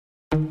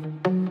Breathing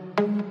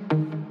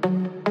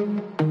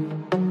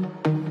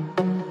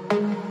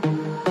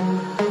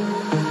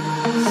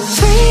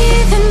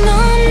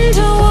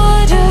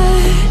underwater,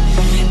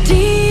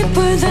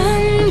 deeper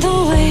than the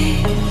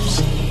waves,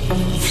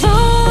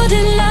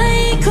 floating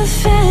like a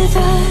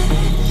feather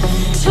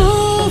to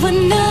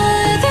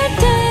another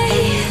day,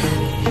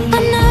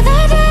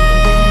 another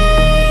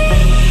day,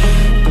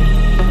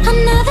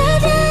 another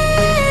day.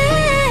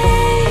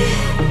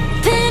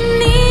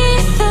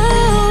 Beneath the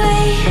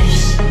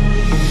waves,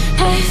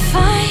 I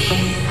find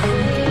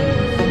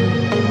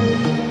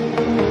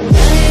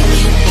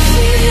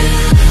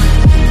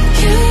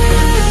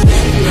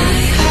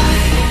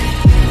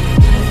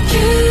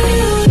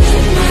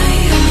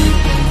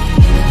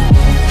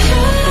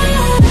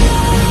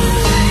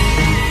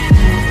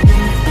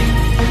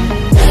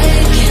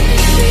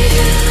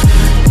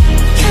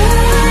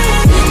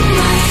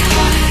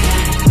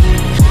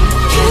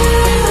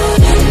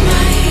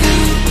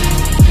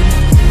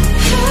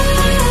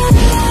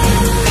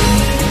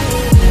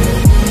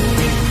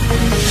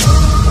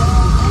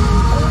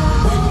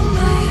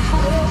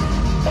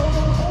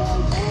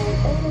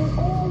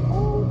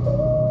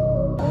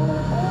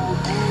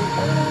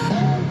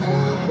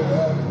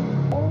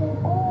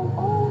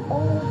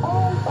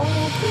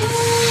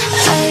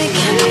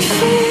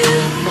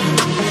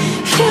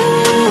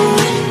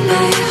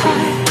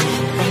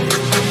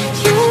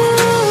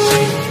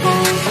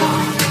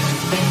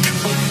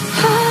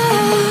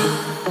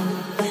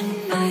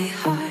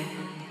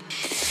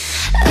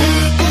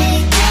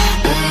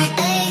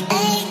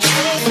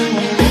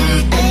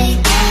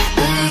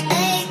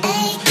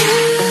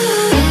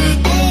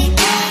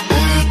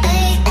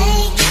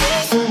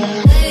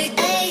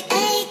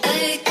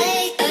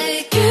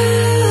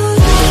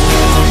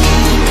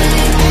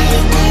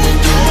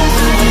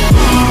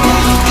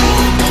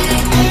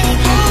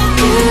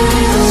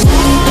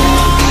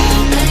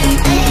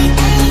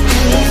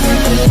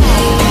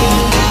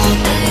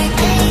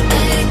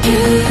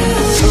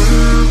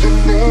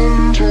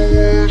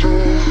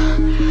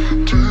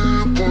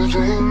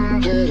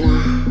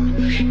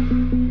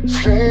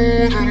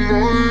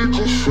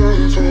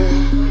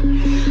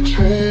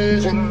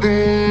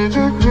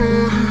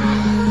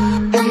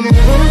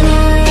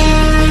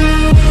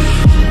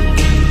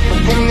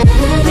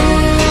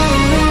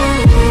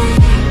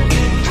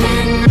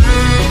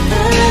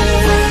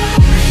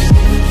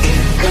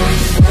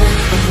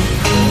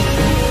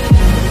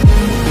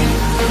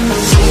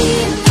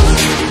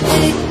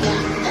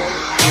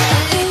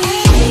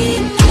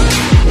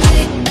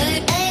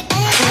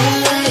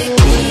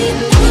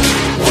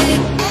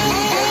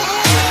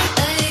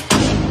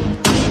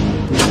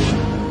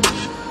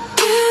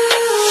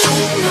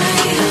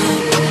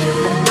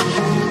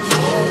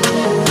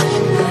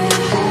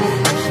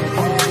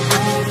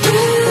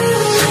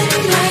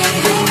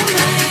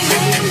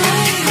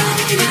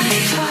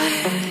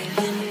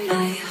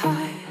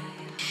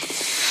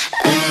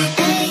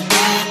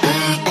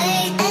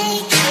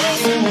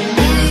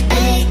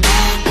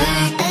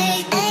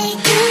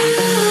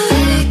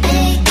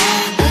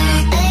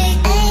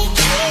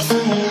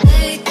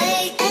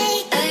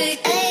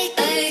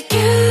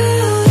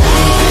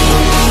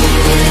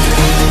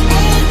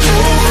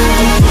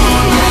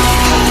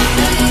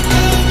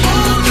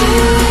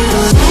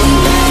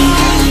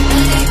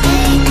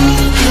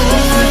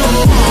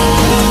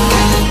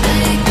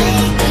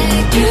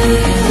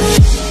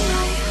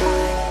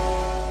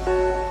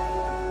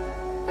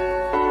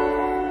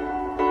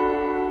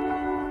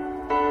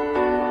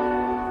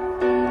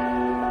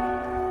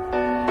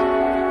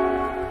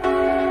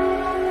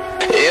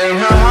in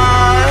her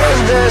heart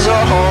there's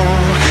a hole,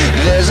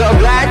 there's a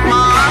black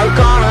mark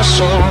on her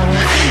soul.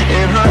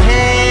 In her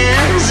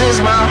hands is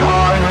my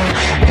heart,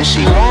 and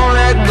she won't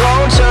let go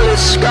till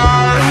it's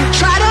scarred.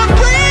 Try to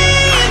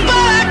breathe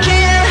but I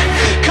can't,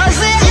 'cause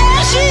the air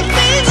she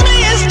feeds me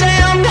is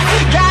damned.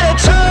 Got a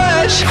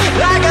touch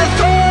like a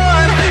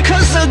thorn,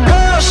 'cause the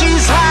girl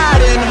she's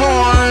hiding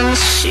horns.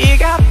 She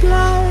got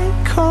blood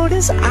cold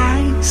as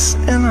ice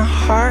and a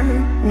heart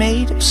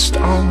made of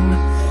stone,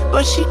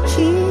 but she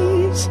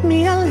keeps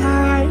me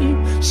alive.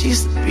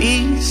 She's the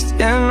beast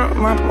in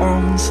my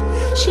bones.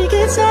 She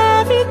gets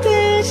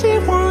everything she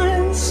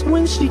wants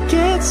when she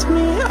gets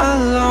me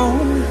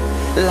alone,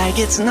 like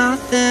it's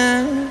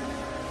nothing.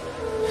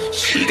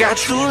 She got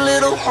two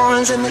little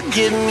horns and they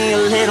give me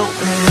a little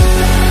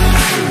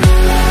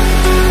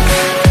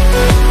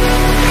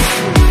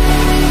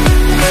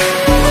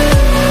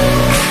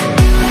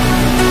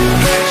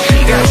She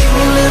got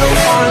two little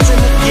horns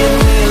and they give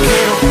me a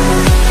little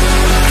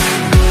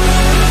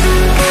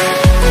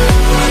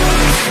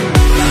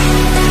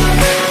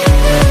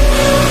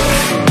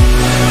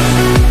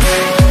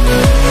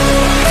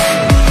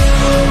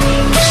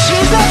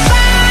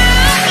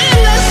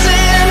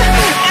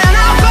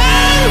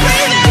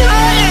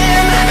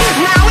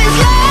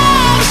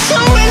So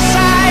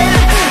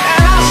inside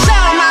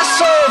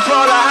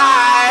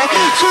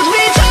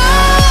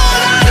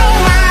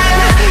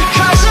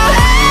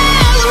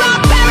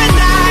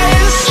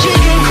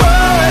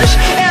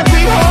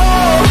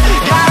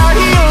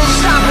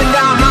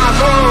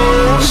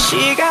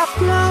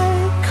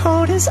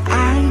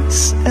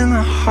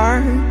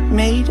heart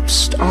made of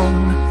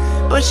stone,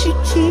 but she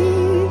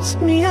keeps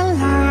me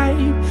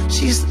alive.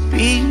 She's the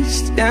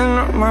beast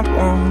in my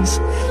bones.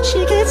 She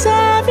gets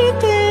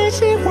everything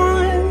she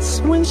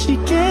wants when she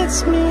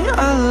gets me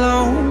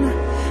alone,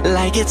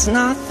 like it's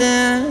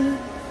nothing.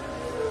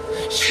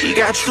 She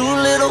got two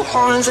little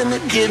horns and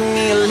they give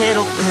me a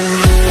little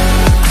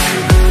bit.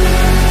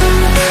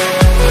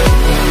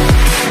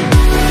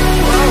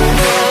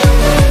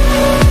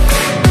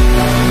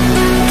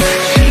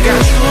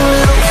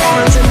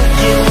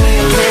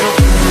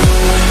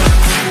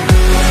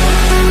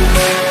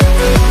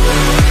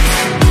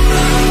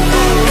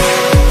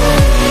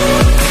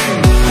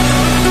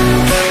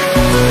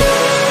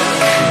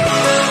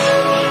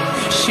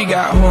 She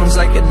got horns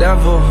like a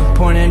devil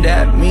pointed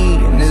at me,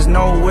 and there's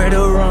nowhere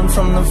to run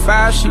from the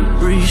fire she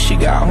breathes. She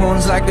got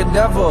horns like a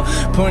devil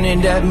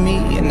pointed at me,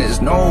 and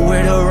there's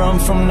nowhere to run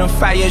from the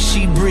fire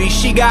she breathes.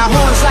 She got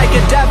horns like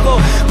a devil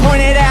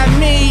pointed at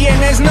me, and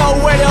there's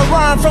nowhere to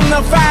run from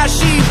the fire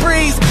she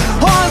breathes.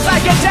 Horns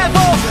like a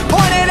devil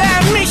pointed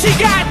at me. She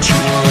got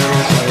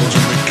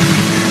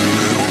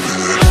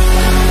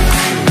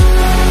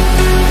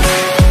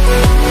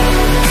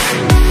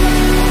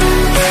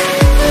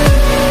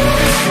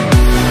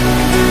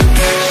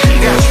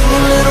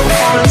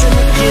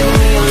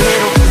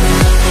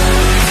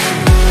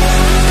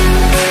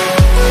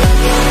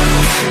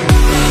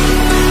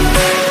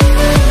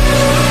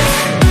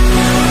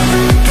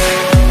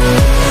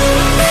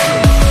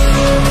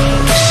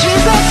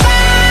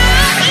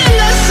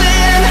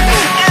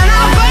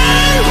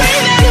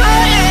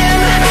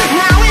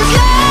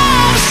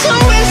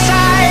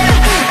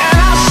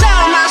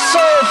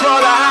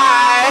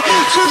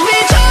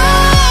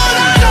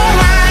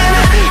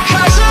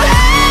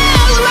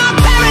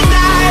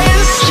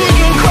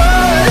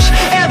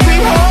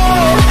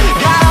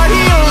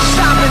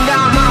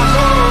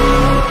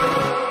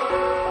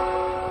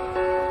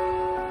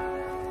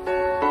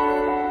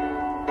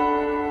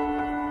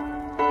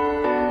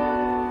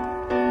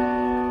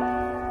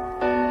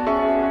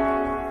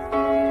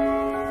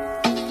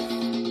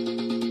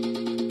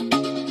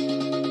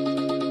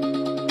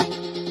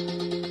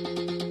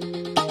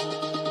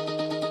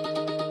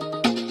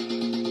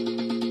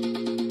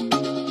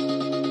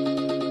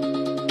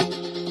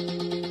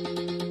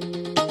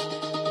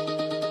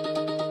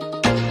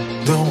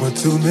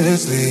to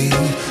mislead.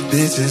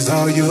 This is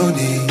all you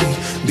need.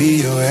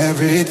 Be your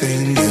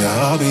everything,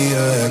 yeah, I'll be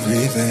your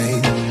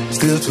everything.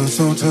 Still too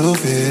soon to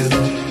feel.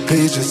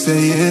 Please just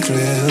say it's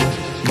real.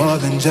 More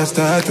than just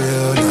a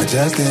thrill, not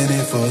just in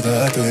it for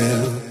the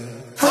thrill.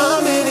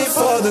 I'm in it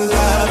for the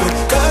love,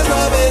 cause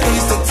love it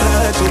needs to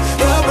touch it.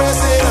 You're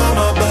pressing on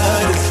my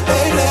body.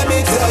 Babe, let me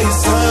tell you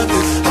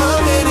something.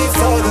 I'm in it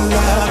for the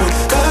love,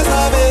 cause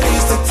love it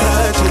needs to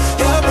touch it.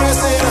 You're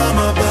pressing on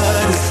my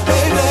body.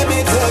 Babe, let me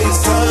tell you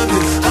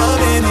something.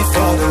 I'm in it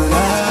for the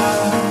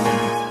love.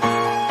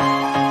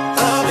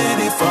 I'm in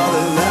it for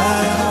the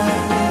love.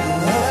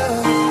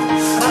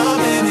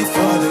 I'm in it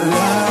for the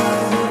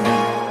love.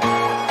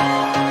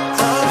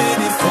 I'm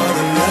in it for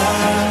the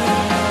love.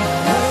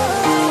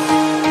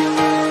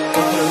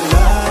 For the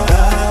love.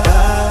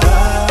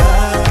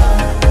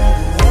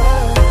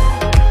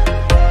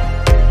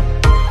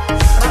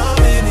 I'm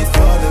in it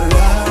for the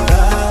love. I'm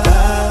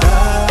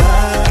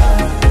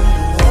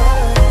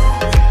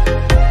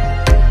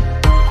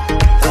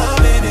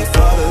in it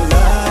for the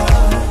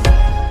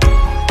love.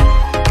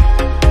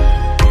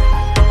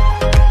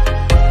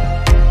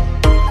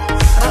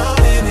 I'm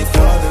in it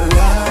for the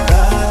love.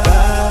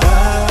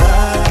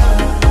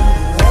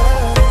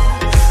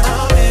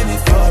 I'm in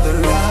it for the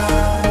love.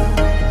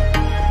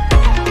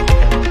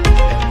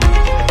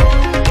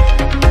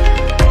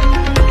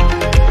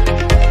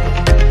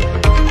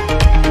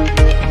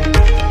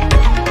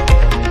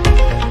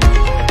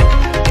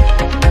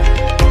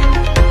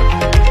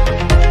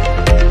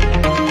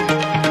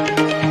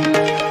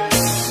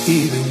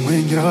 Even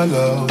when you're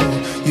low,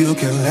 you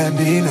can let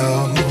me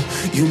know.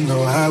 You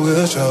know I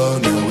will show.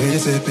 Now we're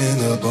sipping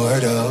the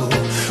Bordeaux.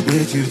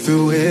 With you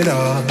through it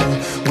all,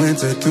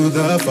 winter through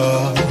the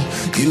fall.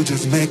 You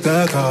just make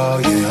the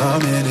call. Yeah,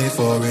 I'm in it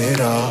for it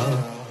all.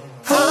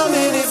 I'm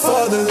in it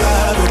for the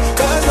love,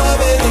 cause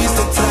love it needs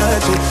to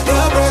touch it.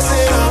 You're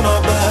pressing